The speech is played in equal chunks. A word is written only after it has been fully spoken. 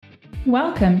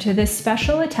Welcome to this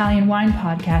special Italian wine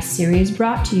podcast series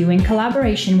brought to you in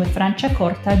collaboration with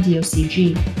Franciacorta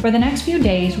DOCG. For the next few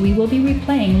days, we will be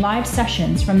replaying live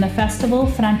sessions from the festival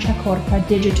Franciacorta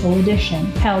Digital Edition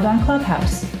held on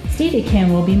ClubHouse. Stevie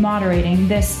Kim will be moderating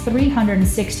this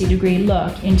 360-degree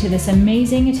look into this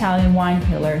amazing Italian wine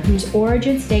pillar whose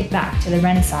origins date back to the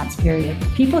Renaissance period.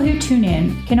 People who tune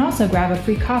in can also grab a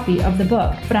free copy of the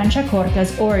book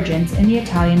Franciacorta's Origins in the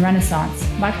Italian Renaissance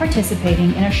by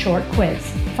participating in a short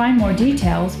quiz. Find more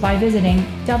details by visiting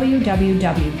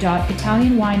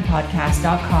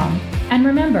www.italianwinepodcast.com. And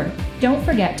remember, don't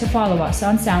forget to follow us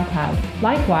on SoundCloud.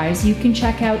 Likewise, you can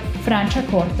check out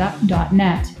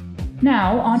franciacorta.net.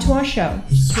 Now, on to our show.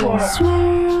 Swirl,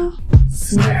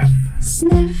 sniff,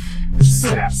 sniff,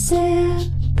 sip, sip,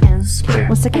 and swirl.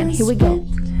 Once again, here we go.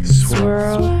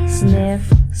 Swirl, sniff,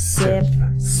 sip,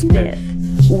 sniff.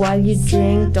 While you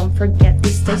drink, don't forget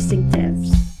these tasting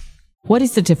tips. What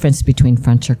is the difference between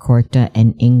Franciacorta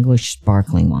and English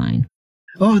sparkling wine?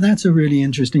 Oh, that's a really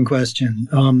interesting question.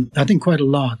 I think quite a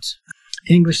lot.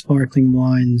 English sparkling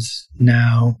wines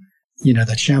now,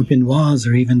 that champenois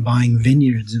are even buying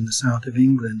vineyards in the south of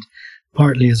England,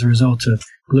 partly as a result of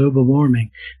global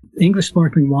warming. English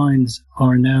sparkling wines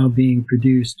are now being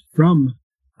produced from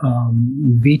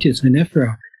Vitis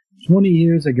vinifera. 20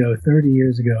 years ago, 30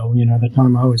 years ago, the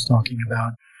time I was talking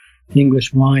about,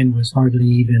 English wine was hardly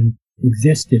even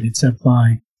existed except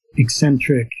by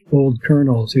eccentric old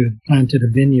colonels who had planted a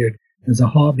vineyard as a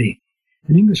hobby.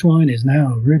 And English wine has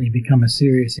now really become a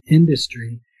serious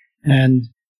industry, and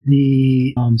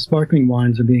the sparkling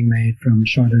wines are being made from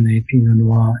Chardonnay, Pinot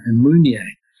Noir, and Meunier,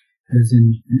 as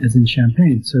in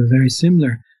Champagne. So very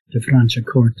similar to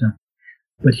Franciacorta.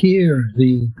 But here,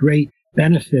 the great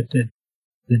benefit that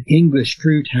English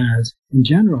fruit has in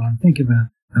general, I think of a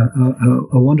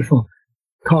wonderful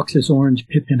Cocos orange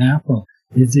pippin apple,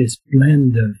 is this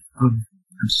blend of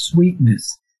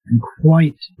sweetness and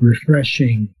quite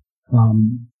refreshing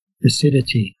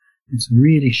acidity. It's a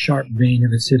really sharp vein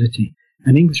of acidity.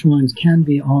 And English wines can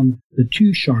be on the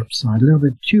too sharp side, a little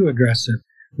bit too aggressive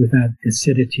with that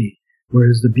acidity.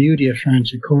 Whereas the beauty of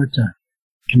Franciacorta,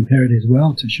 compared as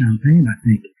well to Champagne, I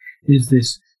think, is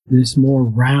this more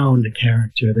round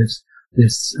character, this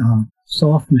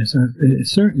softness,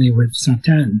 certainly with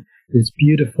Satin, this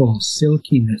beautiful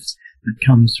silkiness that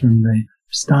comes from the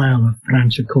style of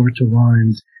Franciacorta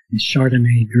wines, this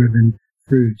Chardonnay-driven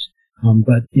fruit,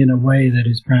 but in a way that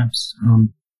is perhaps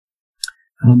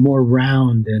more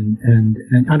round and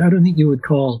I don't think you would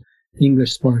call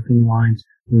English sparkling wines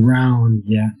round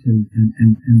yet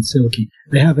and silky.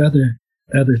 They have other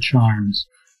charms,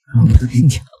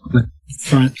 but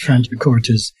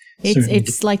Franciacorta's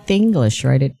it's like the English,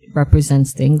 right? It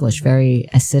represents the English, very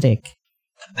acidic.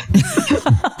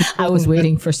 I was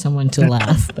waiting for someone to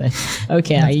laugh, but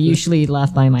okay, I usually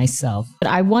laugh by myself.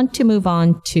 But I want to move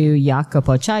on to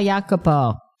Jacopo. Ciao,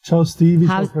 Jacopo. Ciao, Stevie.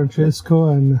 Ciao, Francesco.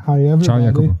 And hi, everybody. Ciao,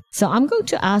 Jacopo. So I'm going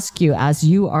to ask you, as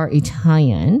you are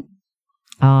Italian,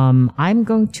 I'm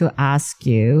going to ask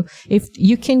you if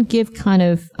you can give kind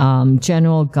of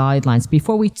general guidelines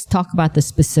before we talk about the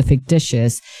specific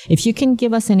dishes. If you can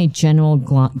give us any general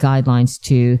guidelines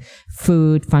to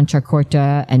food,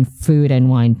 Franciacorta, and food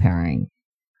and wine pairing.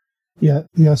 Yeah,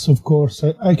 yes, of course.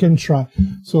 I can try.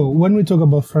 So when we talk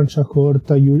about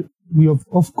Franciacorta,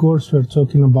 of course, we're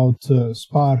talking about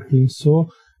sparkling. So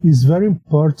it's very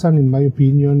important, in my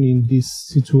opinion, in this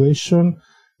situation,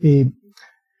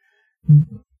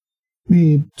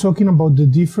 talking about the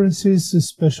differences,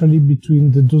 especially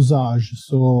between the dosage.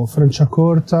 So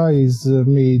Franciacorta is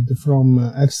made from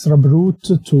extra brut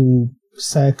to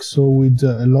sec, so with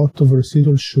a lot of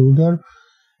residual sugar.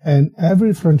 And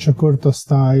every Franciacorta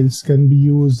styles can be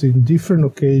used in different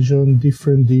occasions,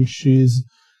 different dishes.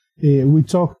 We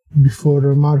talked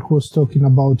before, Mark was talking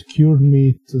about cured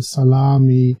meat,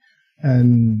 salami,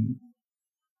 and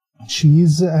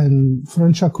cheese, and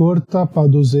Franciacorta,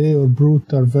 Padosé, or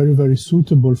Brut are very, very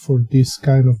suitable for this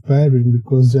kind of pairing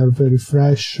because they are very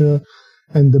fresh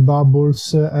and the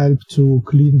bubbles help to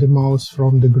clean the mouth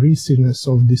from the greasiness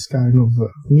of this kind of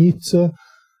meat,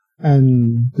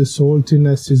 and the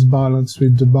saltiness is balanced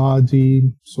with the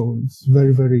body, so it's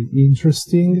very, very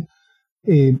interesting.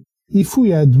 If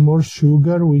we add more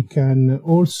sugar, we can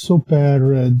also pair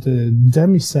the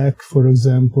demi-sec, for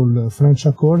example,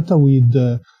 Franciacorta, with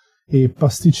a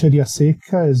pasticceria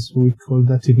secca, as we call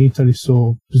that in Italy,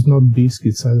 so it's not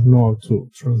biscuits, I don't know how to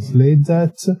translate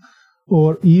that,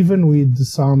 or even with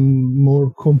some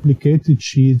more complicated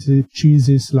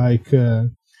cheeses like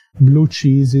blue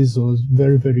cheeses or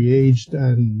very, very aged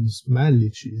and smelly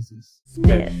cheeses.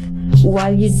 Sniff.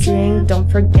 While you drink, don't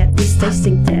forget these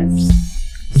tasting tips.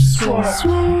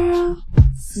 Swirl.